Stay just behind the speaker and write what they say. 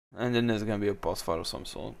And then there's going to be a boss fight of some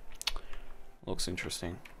sort. Looks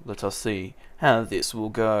interesting. Let us see how this will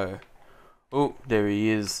go. Oh, there he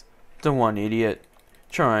is. The one idiot.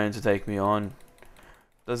 Trying to take me on.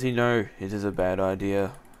 Does he know it is a bad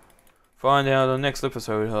idea? Find out on the next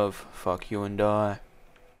episode of Fuck You and Die.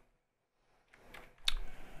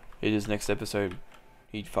 It is next episode.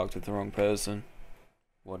 He fucked with the wrong person.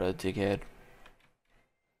 What a dickhead.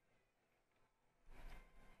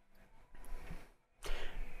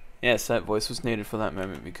 Yes, that voice was needed for that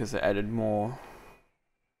moment because it added more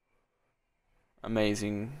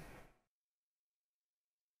amazing,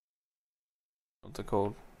 what's it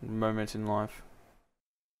called, moment in life.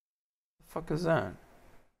 The fuck is that?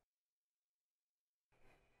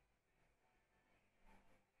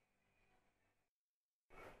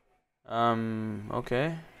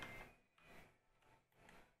 Okay.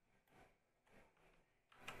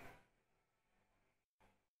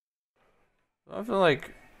 I feel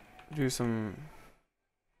like do some.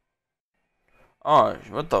 Oh,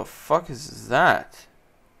 what the fuck is that?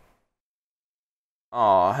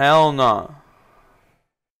 Oh, hell no.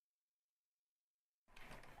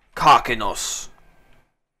 Karkinos.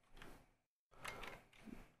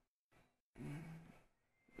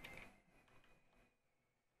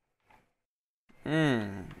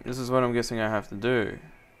 This is what I'm guessing I have to do.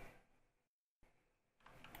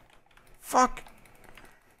 Fuck.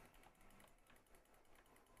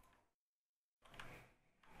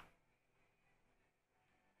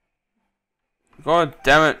 God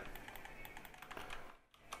damn it.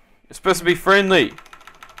 You're supposed to be friendly.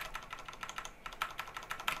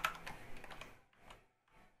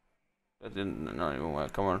 That didn't not even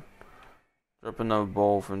work. Come on. Drop another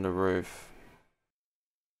ball from the roof.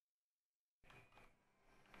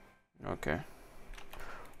 Okay.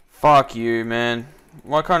 Fuck you, man.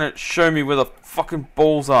 Why can't it show me where the fucking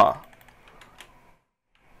balls are?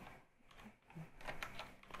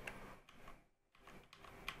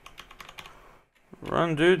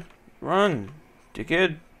 Run, dude. Run,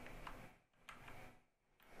 dickhead.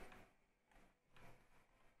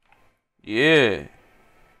 Yeah.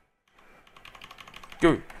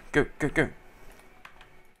 Go, go, go, go.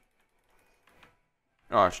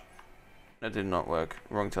 Oh, that did not work.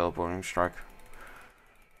 Wrong teleporting strike.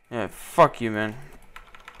 Yeah, fuck you, man.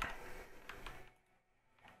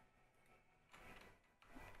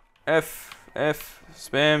 F,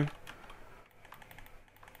 spam.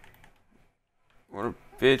 What a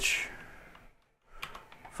bitch.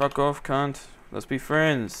 Fuck off, cunt. Let's be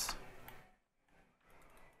friends.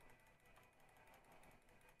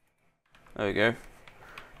 There we go.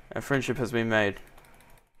 Our friendship has been made.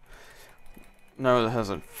 No, it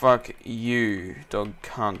hasn't. Fuck you, dog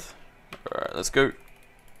cunt. Alright, let's go.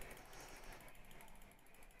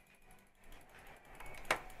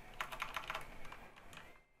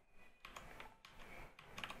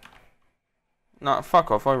 Nah,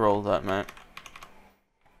 fuck off. I rolled that, mate.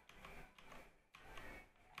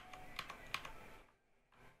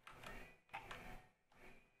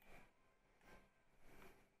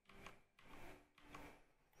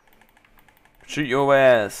 Shoot your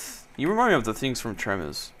ass. You remind me of the things from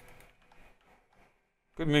Tremors.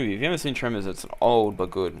 Good movie. If you haven't seen Tremors, it's old but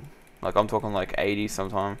good. Like, I'm talking like 80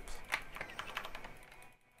 sometimes.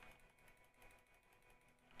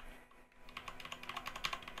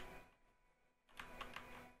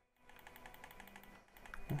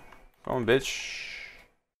 Come on, bitch.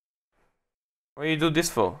 What do you do this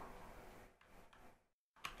for?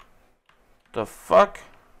 The fuck?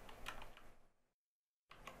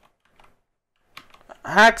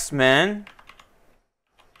 Hacks, man.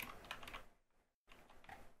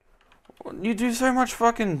 You do so much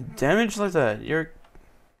fucking damage like that. You're...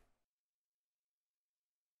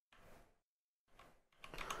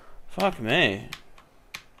 Fuck me.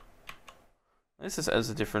 This just adds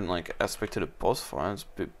a different, like, aspect to the boss fight. It's a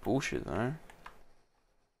bit bullshit, though.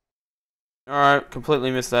 Alright, completely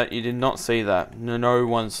missed that. You did not see that. No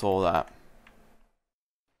one saw that.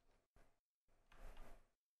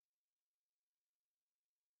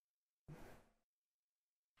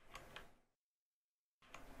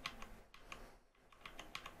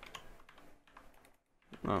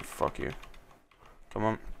 Oh, fuck you. Come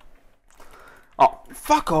on. Oh,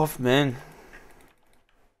 fuck off, man.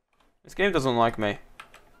 This game doesn't like me.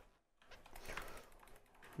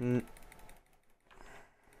 Go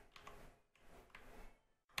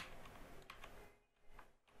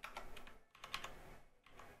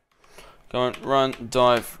on, run,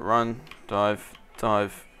 dive,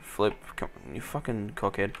 flip. Come on, you fucking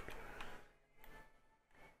cockhead.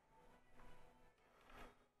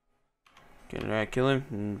 Can I kill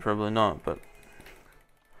him? Probably not, but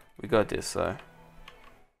we got this, so.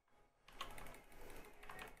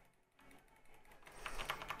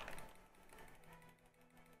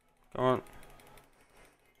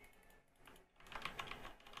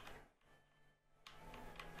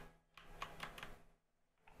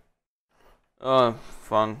 Oh,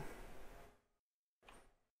 fun.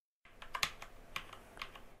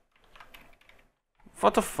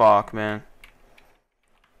 What the fuck, man?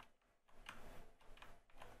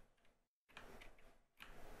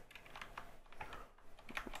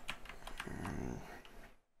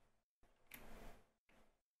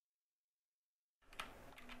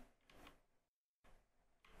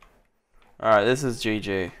 Alright, this is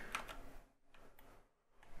GG.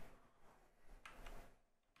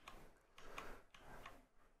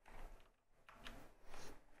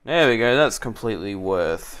 There we go, that's completely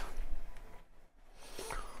worth.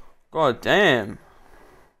 God damn.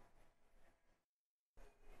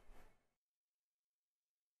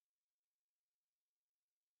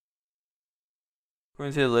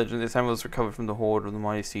 According to the legend, this hammer was recovered from the hoard of the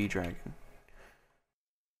mighty sea dragon.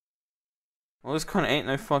 Well, this kinda ain't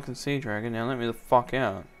no fucking sea dragon, now let me the fuck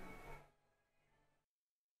out.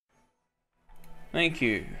 Thank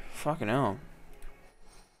you. Fucking hell.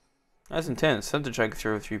 That's intense. Had to check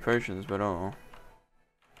through a few potions, but oh.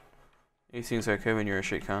 Anything's okay when you're a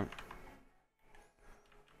shit cunt.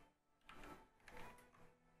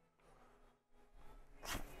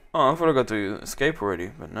 Oh, I thought I got to escape already,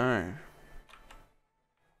 but no.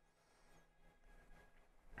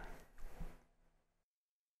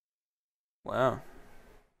 Wow.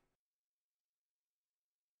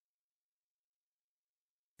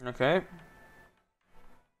 Okay.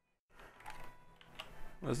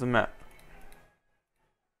 Where's the map?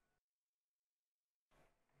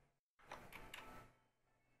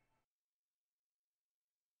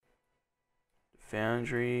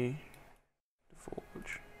 Foundry.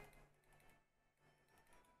 Forge.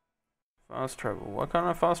 Fast travel. Why can't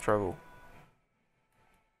I fast travel?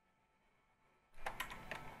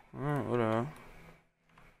 Oh, whatever.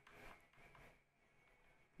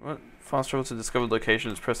 What? Fast travel to discovered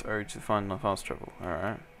locations. Press O to find the fast travel.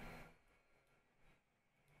 Alright.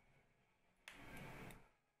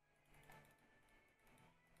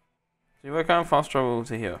 See, why can't I fast travel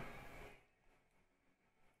to here?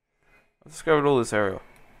 I've discovered all this area.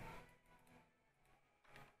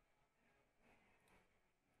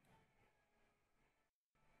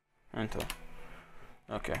 Enter.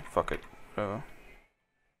 Okay, fuck it. Whatever.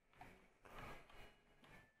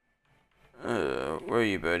 Where are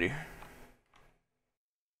you, buddy?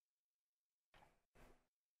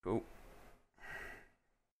 Cool.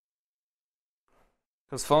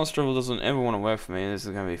 Because fast travel doesn't ever want to work for me. This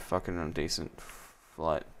is gonna be fucking a decent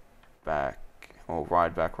flight back, or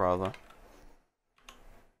ride back rather.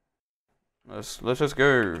 Let's just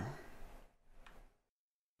go.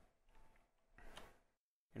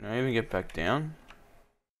 Can I even get back down?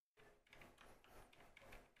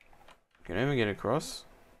 Can I even get across?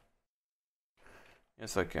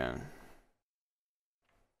 Yes, I can.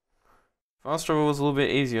 Fast travel was a little bit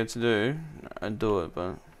easier to do. I'd do it,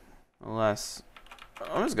 but alas,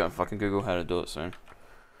 I'm just gonna fucking Google how to do it soon.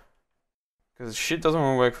 Because shit doesn't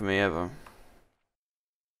want to work for me ever.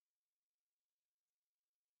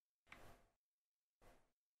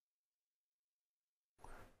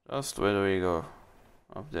 Just where do we go?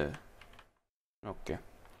 Up there. Okay.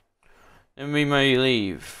 Then we may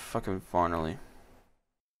leave. Fucking finally.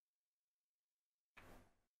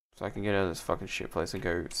 So I can get out of this fucking shit place and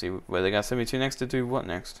go see where they gotta send me to next to do what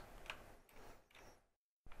next.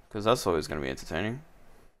 Because that's always gonna be entertaining.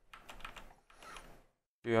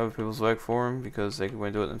 Do other people's work for them because they can go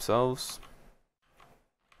and do it themselves.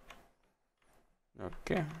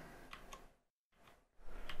 Okay.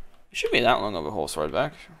 It shouldn't be that long of a horse ride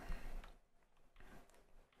back.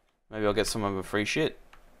 Maybe I'll get some of the free shit.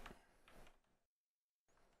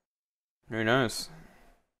 Who knows?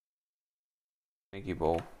 Thank you,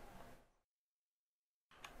 ball.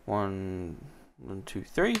 1, 2,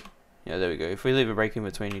 3. Yeah, there we go. If we leave a break in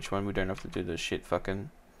between each one, we don't have to do the shit fucking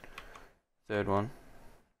third one,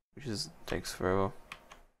 which takes forever.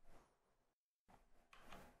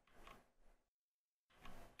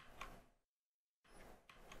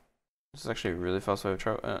 This is actually a really fast way of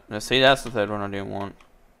travel. Now see, that's the third one I didn't want.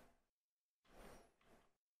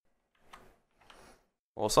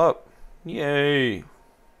 What's up? Yay!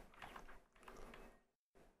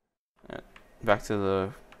 Back to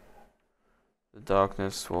the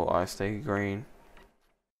darkness while I stay green.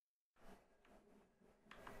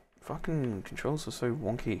 Fucking controls are so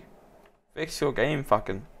wonky. Fix your game,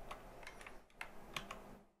 fucking.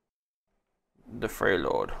 The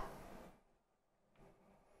Freylord.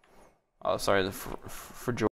 Oh, sorry, the Fragile.